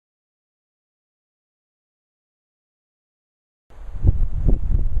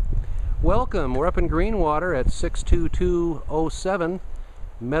welcome. We're up in Greenwater at 62207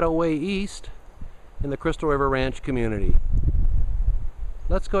 Meadow Way East in the Crystal River Ranch community.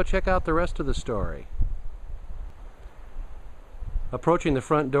 Let's go check out the rest of the story. Approaching the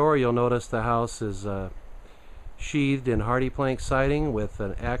front door, you'll notice the house is sheathed in hardy plank siding with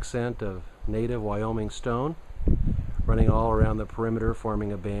an accent of native Wyoming stone running all around the perimeter,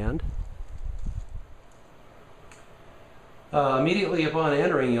 forming a band. Immediately upon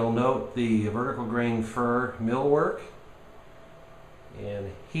entering, you'll note the vertical grain fir millwork and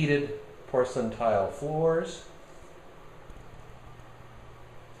heated porcelain tile floors.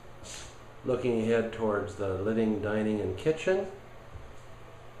 Looking ahead towards the living, dining, and kitchen.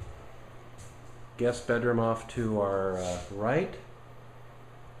 Guest bedroom off to our right.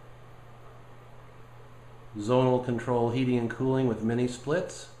 Zonal control heating and cooling with mini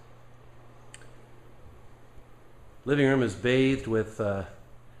splits. Living room is bathed with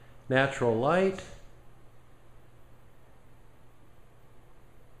natural light.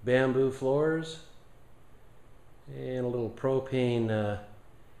 Bamboo floors. And a little propane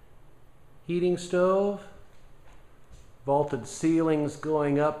heating stove. Vaulted ceilings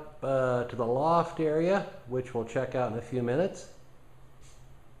going up to the loft area, which we'll check out in a few minutes.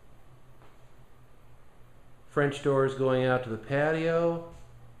 French doors going out to the patio.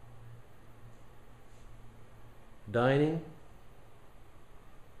 Dining.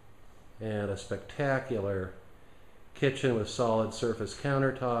 And a spectacular kitchen with solid surface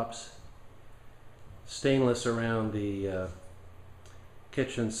countertops. Stainless around the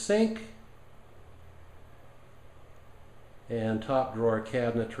kitchen sink. And top drawer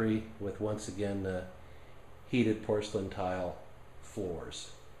cabinetry with, once again, heated porcelain tile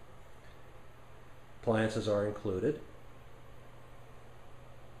floors. Appliances are included.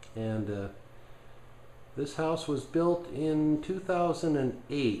 And this house was built in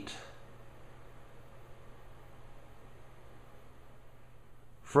 2008.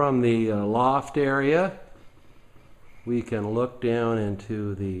 From the loft area, we can look down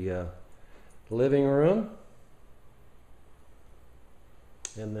into the living room.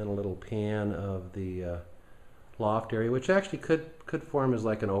 And then a little pan of the loft area, which actually could form as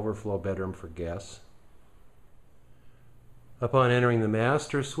like an overflow bedroom for guests. Upon entering the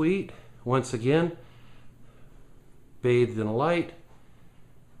master suite, once again, bathed in light.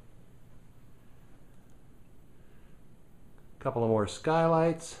 A couple of more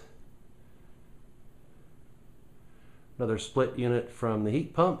skylights. Another split unit from the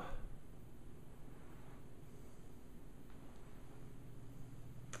heat pump.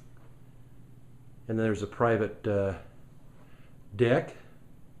 And there's a private deck.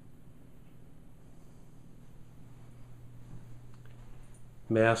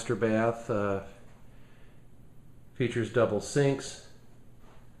 Master bath features double sinks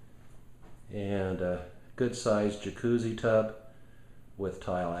and a good sized jacuzzi tub with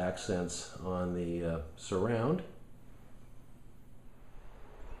tile accents on the surround.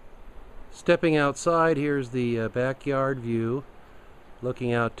 Stepping outside, here's the backyard view,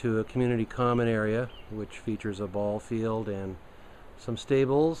 looking out to a community common area which features a ball field and some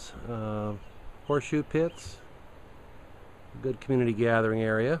stables, horseshoe pits, a good community gathering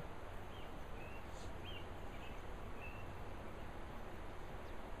area.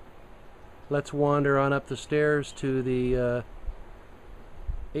 Let's wander on up the stairs to the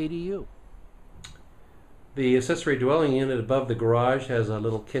ADU. The accessory dwelling unit above the garage has a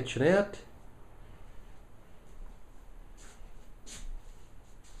little kitchenette.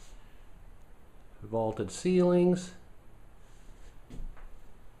 Vaulted ceilings.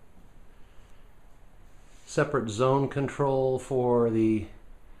 Separate zone control for the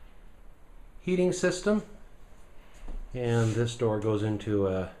heating system. And this door goes into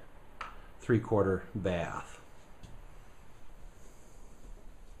a 3/4 bath.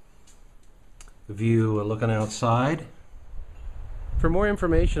 View looking outside. For more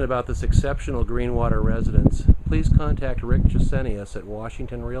information about this exceptional Greenwater residence, please contact Rick Jasenius at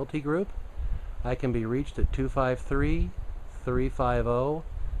Washington Realty Group. I can be reached at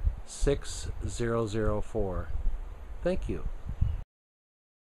 253-350-6004. Thank you.